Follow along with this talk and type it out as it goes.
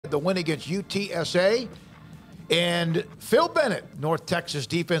the win against UTSA. And Phil Bennett, North Texas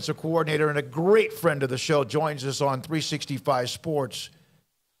defensive coordinator and a great friend of the show, joins us on 365 Sports.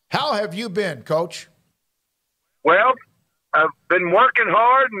 How have you been, Coach? Well, I've been working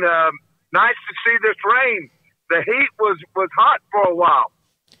hard, and nice to see this rain. The heat was hot for a while.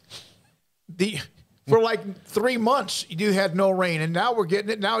 For like 3 months, you had no rain, and now we're getting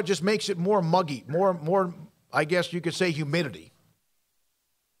it. Now it just makes it more muggy, more. I guess you could say humidity.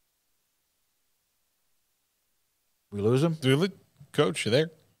 We lose him? Coach, you there?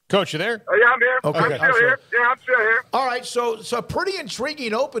 Coach, you there? Oh, yeah, I'm here. Okay. I'm still here. Yeah, I'm still here. All right, so it's a pretty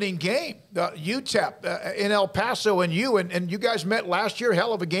intriguing opening game. UTEP in El Paso and you guys met last year.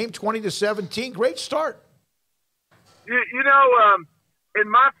 Hell of a game, 20-17. Great start. You know,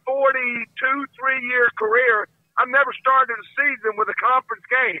 in my 3-year career, I've never started a season with a conference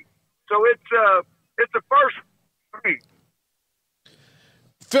game. So it's a first for me.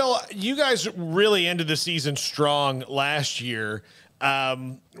 Phil, you guys really ended the season strong last year.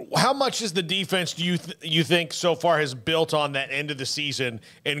 How much is the defense do you think so far has built on that end of the season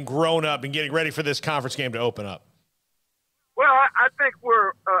and grown up and getting ready for this conference game to open up? Well, I think we're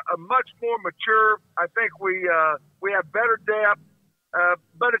a much more mature. I think we have better depth,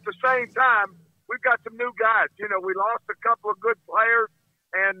 but at the same time, we've got some new guys. You know, we lost a couple of good players,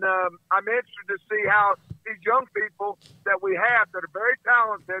 and I'm interested to see how these young people that we have that are very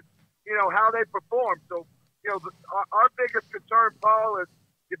talented, you know, how they perform. So, you know, our biggest concern, Paul, is,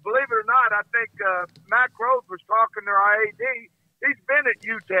 you believe it or not, I think Matt Groves was talking to our AD. He's been at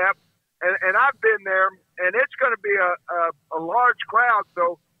UTEP, and I've been there, and it's going to be a large crowd,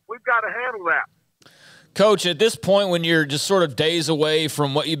 so we've got to handle that. Coach, at this point when you're just sort of days away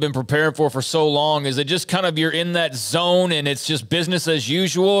from what you've been preparing for so long, is it just kind of you're in that zone and it's just business as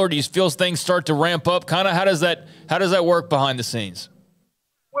usual, or do you feel things start to ramp up? Kind of how does that work behind the scenes?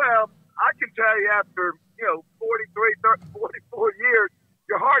 Well, I can tell you after, 44 years,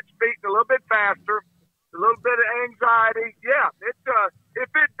 your heart's beating a little bit faster, a little bit of anxiety. Yeah, if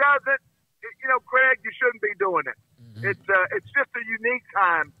it doesn't, Craig, you shouldn't be doing it. Mm-hmm. It's just a unique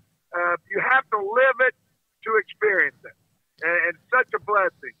time. You have to live it to experience it. And it's such a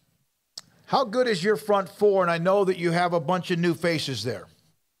blessing. How good is your front four? And I know that you have a bunch of new faces there.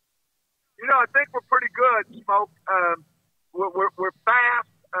 I think we're pretty good, Smoak. We're fast.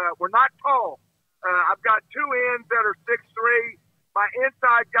 We're not tall. I've got two ends that are 6'3". My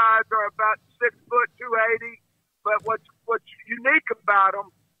inside guys are about 6 foot 280. But what's unique about them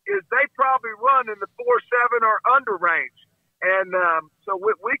is they probably run in the 4.7 or under range. And so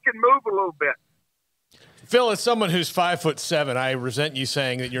we can move a little bit. Phil, as someone who's 5'7", I resent you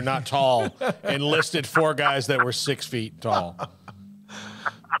saying that you're not tall and listed 4 guys that were 6 feet tall.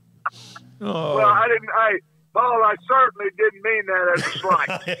 Oh. Well, Paul, I certainly didn't mean that as a slight.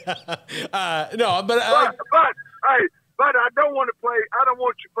 No, but I don't want to play. I don't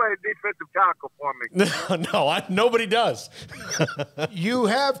want you playing defensive tackle for me. No, nobody does. You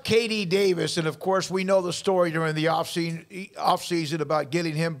have KD Davis, and of course, we know the story during the offseason about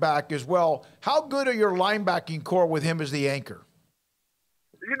getting him back as well. How good are your linebacking core with him as the anchor?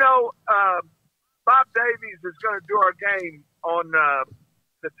 Bob Davies is going to do our game on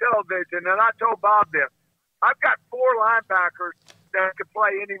the television, and I told Bob this. I've got 4 linebackers that can play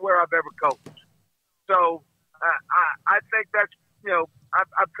anywhere I've ever coached. So I think that's,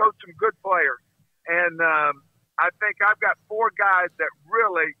 I've coached some good players. And I think I've got 4 guys that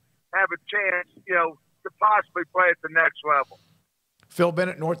really have a chance, to possibly play at the next level. Phil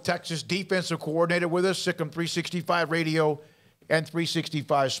Bennett, North Texas defensive coordinator with us, Sikkim 365 Radio and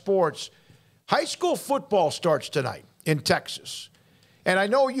 365 Sports. High school football starts tonight in Texas. And I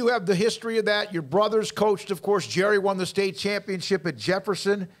know you have the history of that. Your brothers coached, of course. Jerry won the state championship at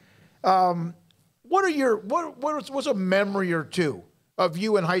Jefferson. What's a memory or two of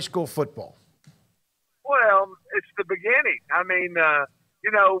you in high school football? Well, it's the beginning. I mean, of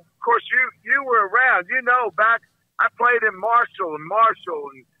course, you were around. Back I played in Marshall and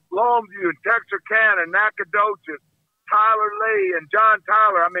Longview and Texarkana and Nacogdoches, Tyler Lee and John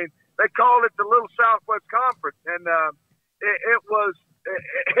Tyler. I mean, they called it the Little Southwest Conference, and it was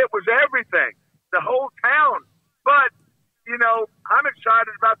everything, the whole town. But, I'm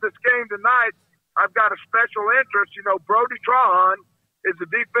excited about this game tonight. I've got a special interest. Brody Trahan is the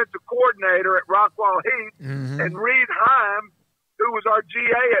defensive coordinator at Rockwall Heath, and Reed Heim, who was our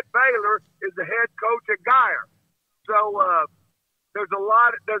GA at Baylor, is the head coach at Geyer. So there's a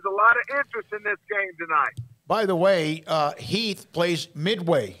lot of interest in this game tonight. By the way, Heath plays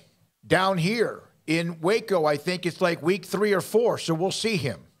Midway down here in Waco. I think it's like week 3 or 4, so we'll see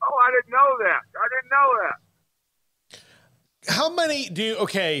him. Oh, I didn't know that. How many do you,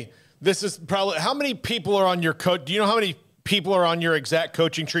 okay, this is probably, how many people are on your coach? Do you know how many people are on your exact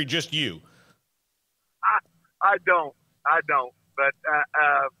coaching tree? Just you? I don't. But,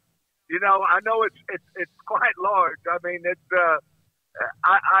 you know, I know it's quite large. I mean,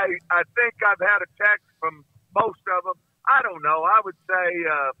 I think I've had a text from most of them. I don't know. I would say,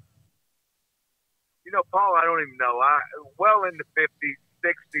 you know, Paul, I don't even know. Well in the 50s,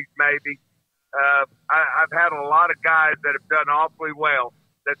 60s maybe. I've had a lot of guys that have done awfully well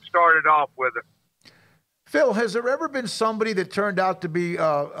that started off with it. Phil, has there ever been somebody that turned out to be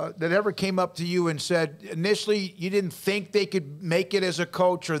that ever came up to you and said initially you didn't think they could make it as a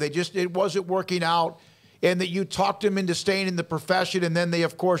coach, or it wasn't working out, and that you talked them into staying in the profession, and then they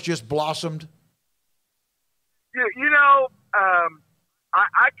of course just blossomed? You know,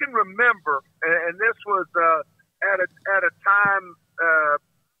 I can remember, and this was at a time.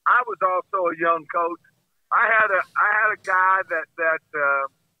 I was also a young coach. I had a guy that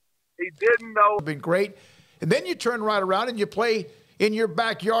he didn't know. Been great, and then you turn right around and you play in your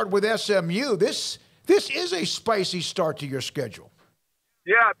backyard with SMU. This is a spicy start to your schedule.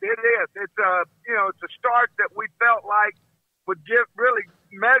 Yeah, it is. It's you know, it's a start that we felt like would really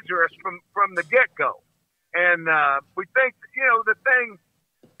measure us from the get go, and we think, you know, the thing.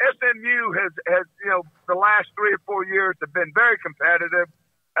 SMU has you know, the last 3 or 4 years have been very competitive.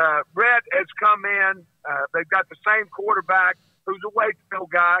 Rhett has come in. They've got the same quarterback who's a Wakefield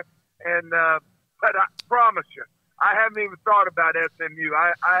guy. And but I promise you, I haven't even thought about SMU.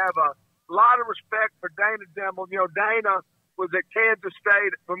 I have a lot of respect for Dana Dimble. You know, Dana was at Kansas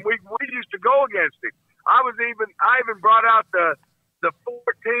State when we used to go against him. I even brought out the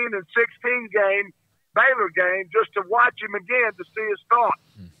 14 and 16 game, Baylor game, just to watch him again to see his thoughts.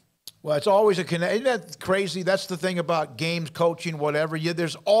 Well, it's always a connection. Isn't that crazy? That's the thing about games, coaching, whatever.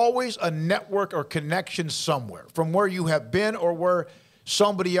 There's always a network or connection somewhere from where you have been or where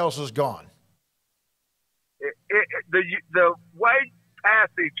somebody else has gone. The way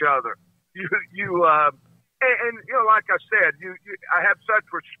past each other, and you know, like I said, I have such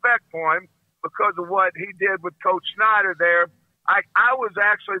respect for him because of what he did with Coach Snyder there. I was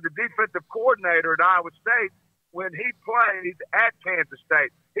actually the defensive coordinator at Iowa State when he played at Kansas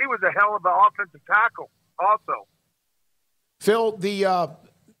State. He was a hell of an offensive tackle also. Phil,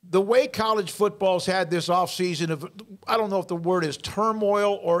 the way college football's had this offseason of, I don't know if the word is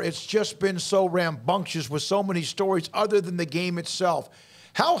turmoil or it's just been so rambunctious with so many stories other than the game itself.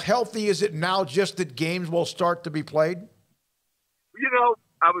 How healthy is it now just that games will start to be played? You know,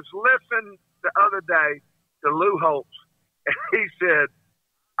 I was listening the other day to Lou Holtz, and he said,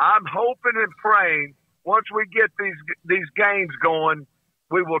 I'm hoping and praying once we get these games going,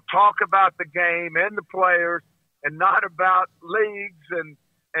 we will talk about the game and the players and not about leagues and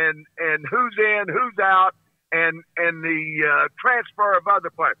who's in, who's out, and the transfer of other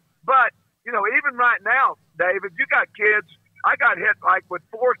players. But, you know, even right now, David, you got kids. I got hit like with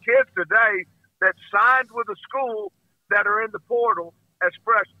 4 kids today that signed with a school that are in the portal as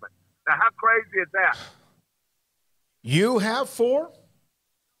freshmen. Now, how crazy is that? You have 4?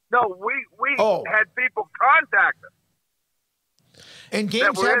 No, we had people contact us. And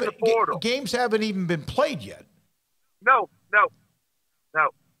games haven't even been played yet. No.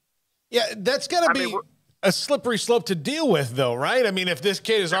 Yeah, that's got to be a slippery slope to deal with, though, right? I mean, if this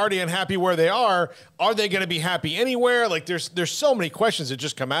kid is already unhappy where they are they going to be happy anywhere? Like, there's so many questions that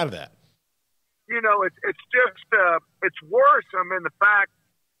just come out of that. You know, it's just it's worrisome in the fact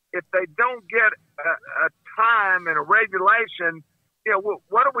if they don't get a time and a regulation. You know,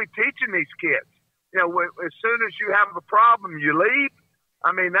 what are we teaching these kids? You know, as soon as you have a problem, you leave.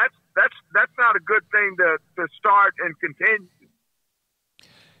 I mean, that's not a good thing to start and continue.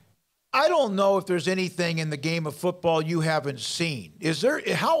 I don't know if there's anything in the game of football you haven't seen.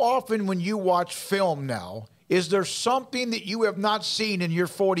 How often when you watch film now, is there something that you have not seen in your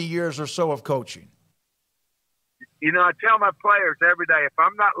 40 years or so of coaching? You know, I tell my players every day, if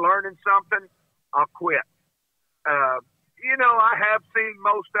I'm not learning something, I'll quit. You know, I have seen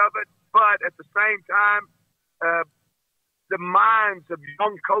most of it, but at the same time, the minds of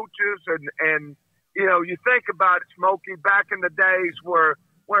young coaches and you know, you think about it, Smokey, back in the days where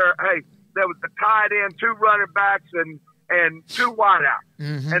hey, there was the tight end, 2 running backs, and 2 wideouts,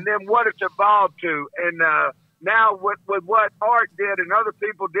 and then what it's evolved to, and now with what Art did and other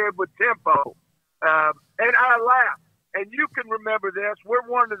people did with tempo, and I laugh. And you can remember this. We're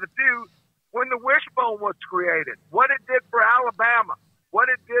one of the few when the wishbone was created. What it did for Alabama, what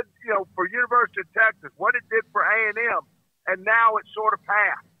it did, you know, for University of Texas, what it did for A&M, and now it's sort of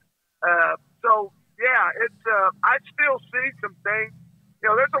passed. So yeah, it's I still see some things. You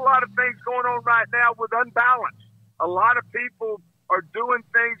know, there's a lot of things going on right now with unbalance a lot of people are doing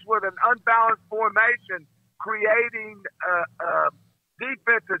things with an unbalanced formation, creating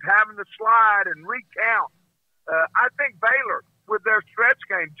defenses having to slide and recount. I think Baylor, with their stretch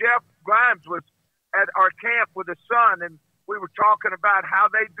game, Jeff Grimes was at our camp with his son, and we were talking about how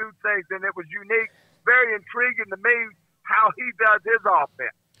they do things, and it was unique, very intriguing to me how he does his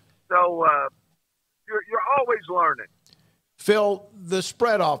offense. So you're always learning. Phil, the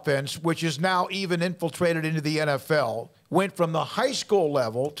spread offense, which is now even infiltrated into the NFL, went from the high school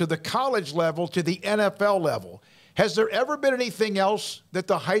level to the college level to the NFL level. Has there ever been anything else that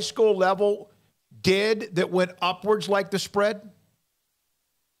the high school level did that went upwards like the spread?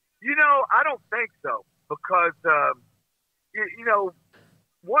 You know, I don't think so because, you know,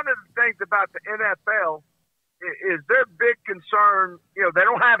 one of the things about the NFL is their big concern, you know, they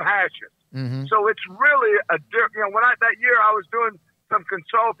don't have hashes. Mm-hmm. So it's really you know, that year I was doing some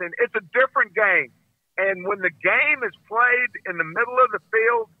consulting, it's a different game. And when the game is played in the middle of the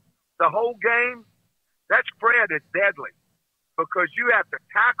field, the whole game, that spread is deadly because you have to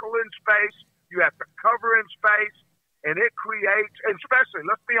tackle in space, you have to cover in space, and it creates, and especially,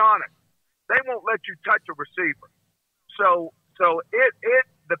 let's be honest, they won't let you touch a receiver. So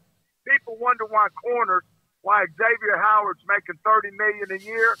the people wonder why Xavier Howard's making $30 million a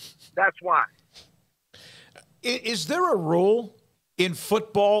year. That's why. Is there a rule in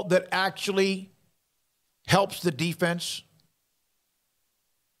football that actually helps the defense?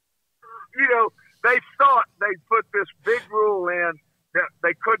 You know, they thought they put this big rule in that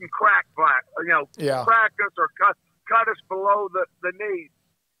they couldn't crack crack us or cut us below the knees.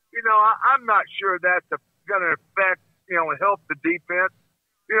 You know, I'm not sure that's going to affect, you know, and help the defense.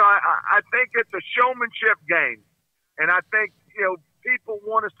 You know, I think it's a showmanship game, and I think, you know, people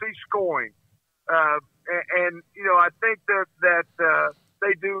want to see scoring, and you know, I think that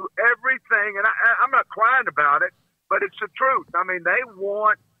they do everything, and I'm not crying about it, but it's the truth. I mean, they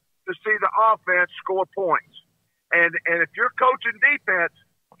want to see the offense score points, and if you're coaching defense,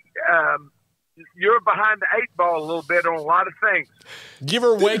 you're behind the eight ball a little bit on a lot of things. Do you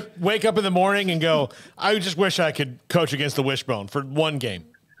ever wake up in the morning and go, I just wish I could coach against the Wishbone for one game?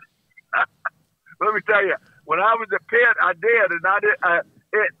 Let me tell you, when I was at Pitt, I did, and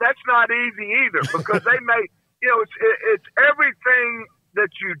that's not easy either because they make, you know, it's everything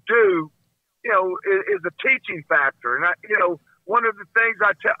that you do, you know, is a teaching factor. And you know, one of the things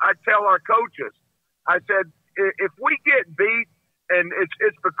I tell our coaches, I said, if we get beat and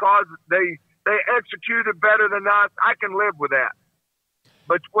it's because they executed better than us, I can live with that.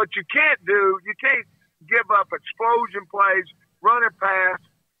 But what you can't do, you can't give up explosion plays, run and pass,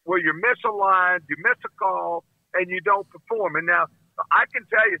 where you're misaligned, you miss a call, and you don't perform. And now, I can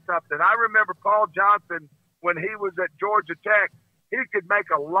tell you something. I remember Paul Johnson, when he was at Georgia Tech, he could make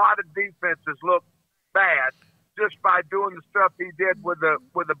a lot of defenses look bad just by doing the stuff he did with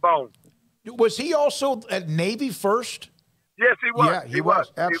the bone. Was he also at Navy first? Yes, he was. Yeah, he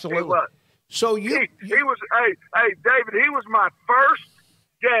was. Absolutely. He was. So he was, hey, David, he was my first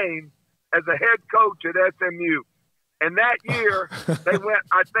game as a head coach at SMU. And that year,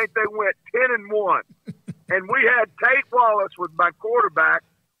 I think they went 10-1. And we had Tate Wallace was my quarterback,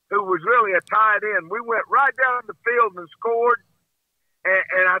 who was really a tight end. We went right down the field and scored.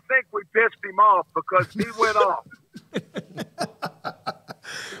 And I think we pissed him off because he went off.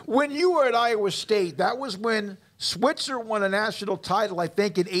 When you were at Iowa State, that was when Switzer won a national title, I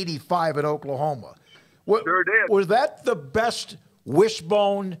think, in '85 at Oklahoma. Sure did. Was that the best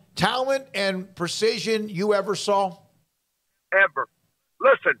wishbone talent and precision you ever saw? Ever.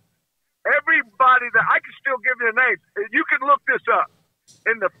 Listen, everybody that I can still give you the names. You can look this up.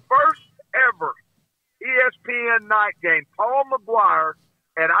 In the first ever ESPN night game, Paul McGuire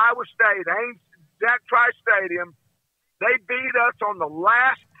at Iowa State, Jack Trice Stadium, they beat us on the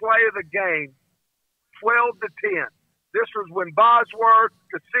last play of the game, 12-10. This was when Bosworth,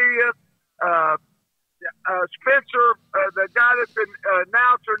 Casillas, Spencer, the guy that's an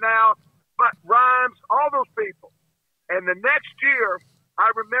announcer now, but Rhymes, all those people. And the next year, I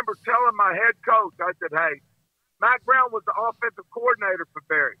remember telling my head coach, I said, hey, Mac Brown was the offensive coordinator for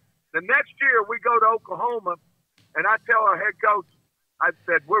Barry. The next year, we go to Oklahoma, and I tell our head coach, I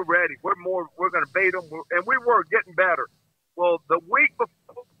said, we're ready. We're going to beat them. And we were getting better. Well, the week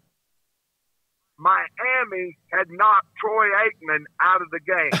before, Miami had knocked Troy Aikman out of the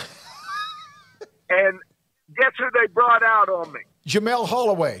game. And guess who they brought out on me? Jamel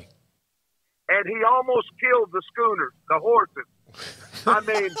Holloway. And he almost killed the Schooners, the horses. I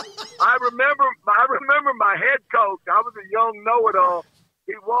mean, I remember my head coach. I was a young know-it-all.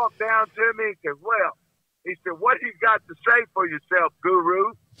 He walked down to me and said, well, he said, what do you got to say for yourself,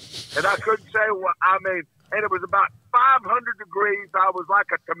 guru? And I couldn't say, well, I mean, and it was about 500 degrees. I was like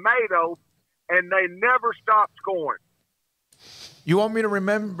a tomato, and they never stopped scoring. You want me to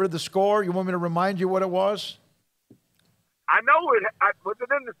remember the score? You want me to remind you what it was? I know it. Was it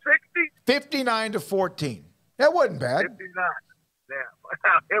in the 60s? 59-14. That wasn't bad. 59.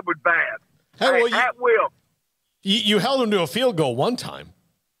 Yeah, it was bad. Hey, well, at will. You held them to a field goal one time.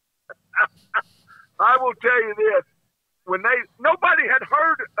 I will tell you this: nobody had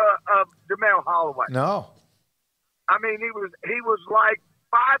heard of Jamel Holloway. No. I mean, he was like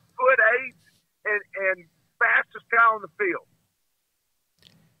 5'8" and fastest guy on the field.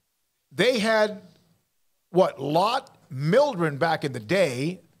 They had Lott, Mildren back in the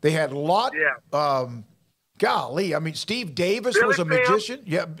day. They had Lott. Yeah. Golly, I mean, Steve Davis Billy was a Sam. magician.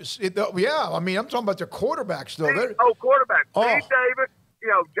 Yeah, yeah. I mean, I'm talking about their quarterback still. Quarterback. Oh. Steve Davis.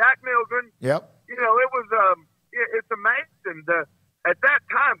 Jack Mildren. Yep. It was it's amazing. At that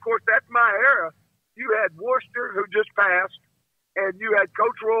time, of course, that's my era. You had Worcester, who just passed, and you had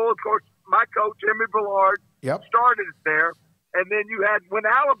Coach Roll, of course, my coach, Henry Ballard, started it there. And then you had, when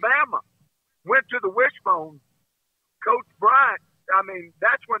Alabama went to the wishbone, Coach Bryant, I mean,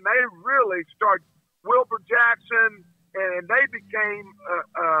 that's when they really started. Wilbur Jackson, and they became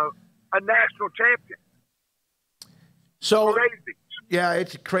a national champion. So crazy. Yeah,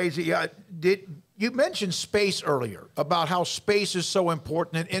 it's crazy. You mentioned space earlier, about how space is so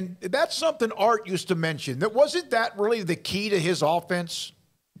important, and that's something Art used to mention. Wasn't that really the key to his offense?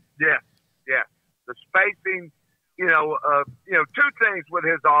 Yeah. The spacing. Two things with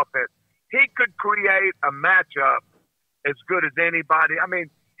his offense. He could create a matchup as good as anybody. I mean,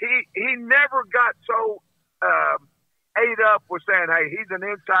 he never got so ate up with saying, hey, he's an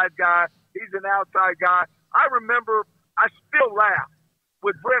inside guy, he's an outside guy. I remember, I still laugh,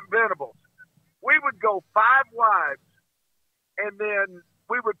 with Brent Venables. We would go 5 wides, and then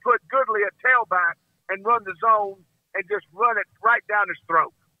we would put Goodley at tailback and run the zone and just run it right down his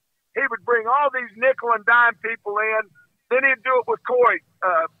throat. He would bring all these nickel and dime people in. Then he'd do it with Corey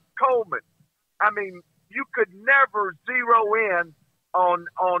Coleman. I mean, you could never zero in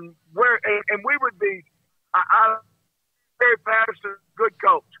on where, and we would be, Gary Patterson, good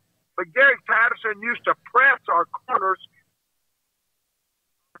coach, but Gary Patterson used to press our corners,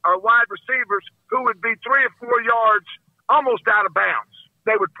 our wide receivers, who would be 3 or 4 yards almost out of bounds.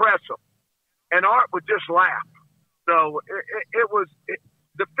 They would press them, and Art would just laugh. So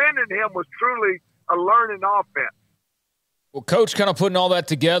defending him was truly a learning offense. Well, Coach, kind of putting all that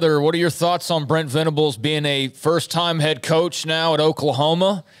together, what are your thoughts on Brent Venables being a first-time head coach now at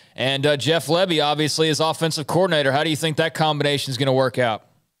Oklahoma, and Jeff Lebby, obviously, as offensive coordinator? How do you think that combination is going to work out?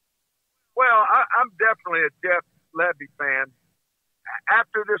 Well, I'm definitely a Jeff Lebby fan.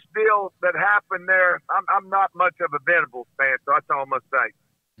 After this deal that happened there, I'm not much of a Venables fan, so that's all I'm going to say.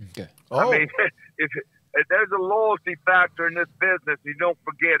 Okay. I mean, if there's a loyalty factor in this business, you don't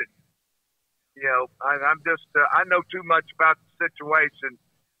forget it. I'm just I know too much about the situation,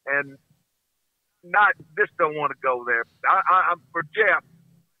 and just don't want to go there. I'm for Jeff,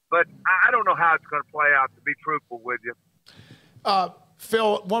 but I don't know how it's going to play out, to be truthful with you.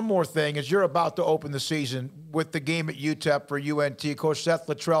 Phil, one more thing. As you're about to open the season with the game at UTEP for UNT, Coach Seth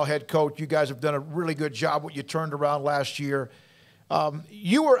Luttrell, head coach, you guys have done a really good job what you turned around last year.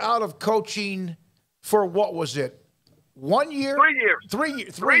 You were out of coaching for, what was it, 1 year? 3 years. 3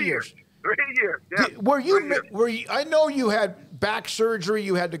 years. 3 years. 3 years. Yeah. Were you? I know you had back surgery.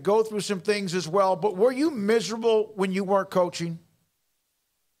 You had to go through some things as well. But were you miserable when you weren't coaching?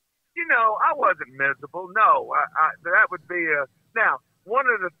 I wasn't miserable. No, that would be now. One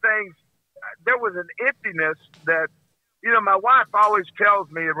of the things, there was an emptiness that, my wife always tells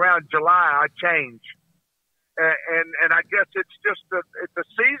me around July I change, and I guess it's just it's a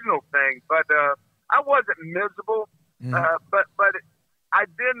seasonal thing. But I wasn't miserable, but I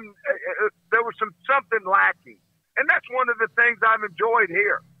didn't. There was something lacking, and that's one of the things I've enjoyed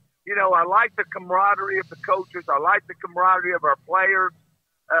here. I like the camaraderie of the coaches. I like the camaraderie of our players.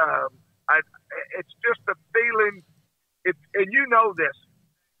 It's just a feeling. And you know this,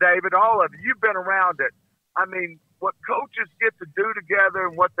 David. All of you. You've been around it. I mean, what coaches get to do together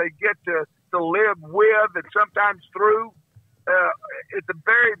and what they get to live with and sometimes through, it's a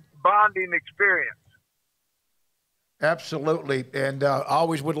very bonding experience. Absolutely, and I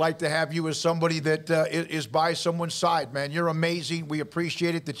always would like to have you as somebody that is by someone's side, man. You're amazing. We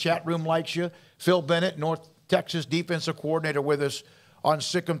appreciate it. The chat room likes you. Phil Bennett, North Texas defensive coordinator, with us on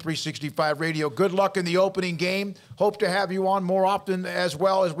Sikkim 365 Radio. Good luck in the opening game. Hope to have you on more often as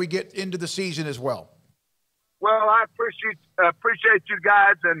well as we get into the season as well. Well, I appreciate you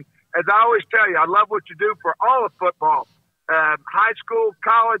guys, and as I always tell you, I love what you do for all of football, high school,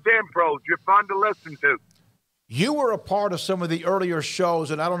 college, and pros. You're fun to listen to. You were a part of some of the earlier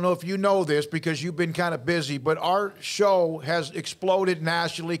shows, and I don't know if you know this because you've been kind of busy, but our show has exploded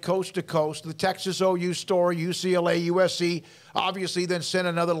nationally, coast to coast. The Texas OU story, UCLA, USC, obviously then sent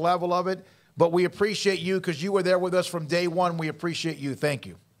another level of it. But we appreciate you because you were there with us from day one. We appreciate you. Thank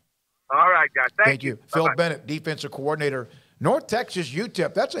you. All right, guys. Thank you. Phil Bennett, defensive coordinator, North Texas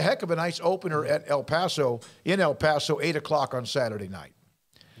UTEP. That's a heck of a nice opener at El Paso, in El Paso, 8 o'clock on Saturday night.